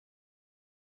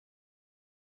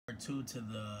2 to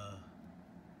the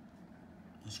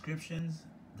inscriptions.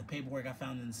 The paperwork I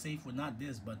found in the safe was not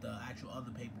this, but the actual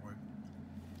other paperwork,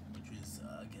 which is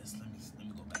I guess let me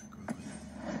go back real quick.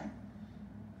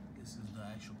 This is the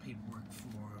actual paperwork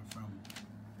from.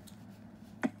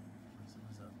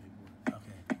 What's up, paperwork?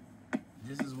 Okay,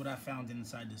 this is what I found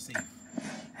inside the safe.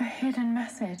 A hidden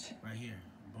message. Right here,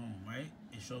 boom. Right,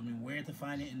 it showed me where to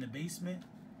find it in the basement,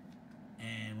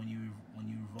 and when you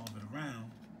revolve it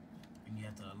around. And you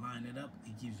have to line it up.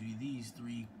 It gives you these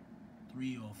three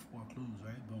or 4 clues,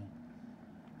 right? Boom.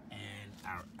 And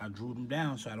I drew them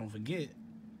down so I don't forget.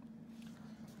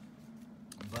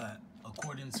 But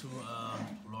according to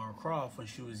Laura Croft, when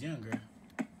she was younger,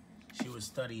 she would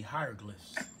study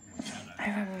hieroglyphs.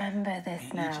 I remember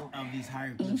this now. Each of these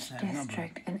hieroglyphs Each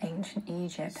district in ancient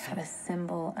Egypt had a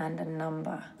symbol and a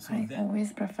number. So I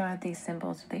always preferred these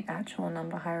symbols to the actual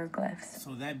number hieroglyphs.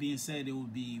 So that being said, it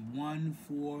would be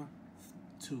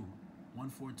 142.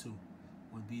 142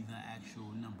 would be the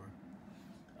actual number.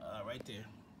 Right there.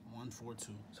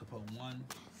 142. So put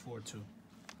 142.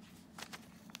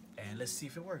 And let's see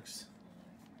if it works.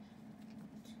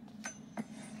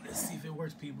 Let's see if it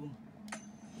works, people.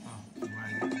 Oh,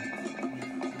 right. Let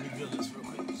me reveal this real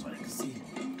quick so I can see.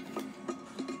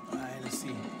 Alright, let's see.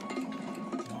 1,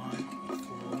 4,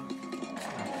 2.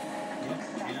 Yep,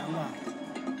 and unlock.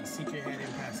 The secret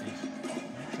hidden passage.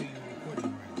 Make sure you're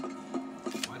recording right.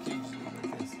 Why can't you just look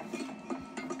like this? Okay.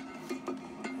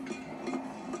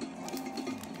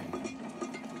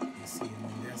 Let's see.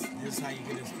 This is how you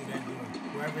get us through that door.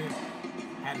 Whoever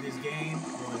had this game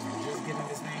or is just getting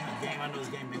this game, I know this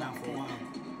game been out for a while.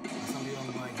 Some people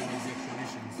don't like doing these extra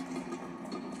missions.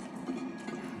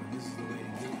 But this is the way to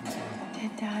get into it.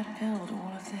 Did Dad build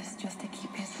all of this just to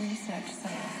keep his research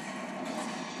safe?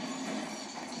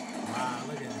 Wow,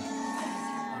 look at this.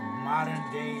 A modern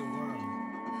day world.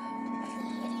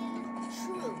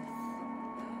 True.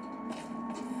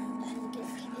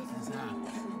 That's hot.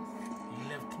 You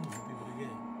left clues for people to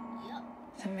get. Yep.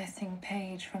 The missing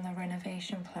page from the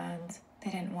renovation plans.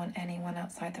 They didn't want anyone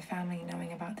outside the family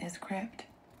knowing about this crypt.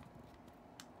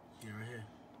 Here, right here.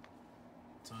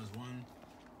 So it's 1,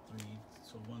 3.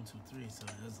 So 1, 2, 3. So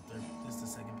that's the third. This is the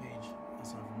second page.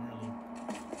 That's all from earlier.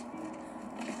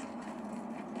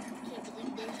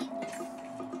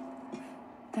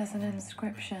 There's an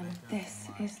inscription. This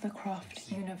is the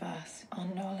Croft universe. Our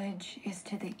knowledge is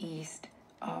to the east.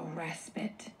 Our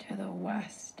respite to the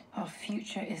west. Our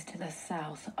future is to the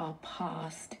south. Our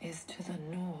past is to the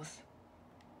north.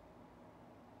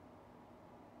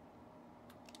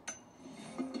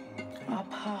 Our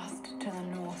past to the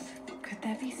north. Could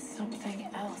there be something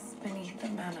else beneath the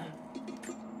manor?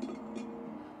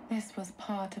 This was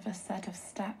part of a set of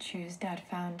statues Dad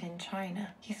found in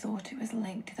China. He thought it was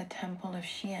linked to the Temple of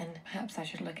Xian. Perhaps I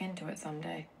should look into it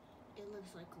someday. It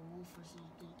looks like a wolf or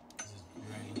something. This is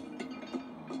dragon.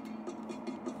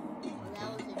 Well, that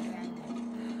was a dragon.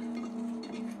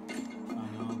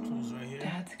 Find all clues right here.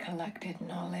 Dad's collected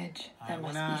knowledge. There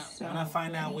When must be so I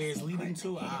find out many where it's leading secrets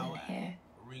to, hidden I'll here.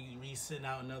 send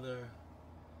out another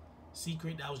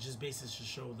secret. That was just basically to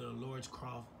show the Lord's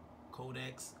Croft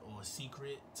Codex or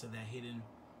secret to that hidden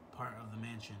part of the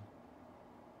mansion.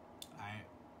 Alright,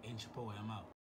 Ancient Poet, I'm out.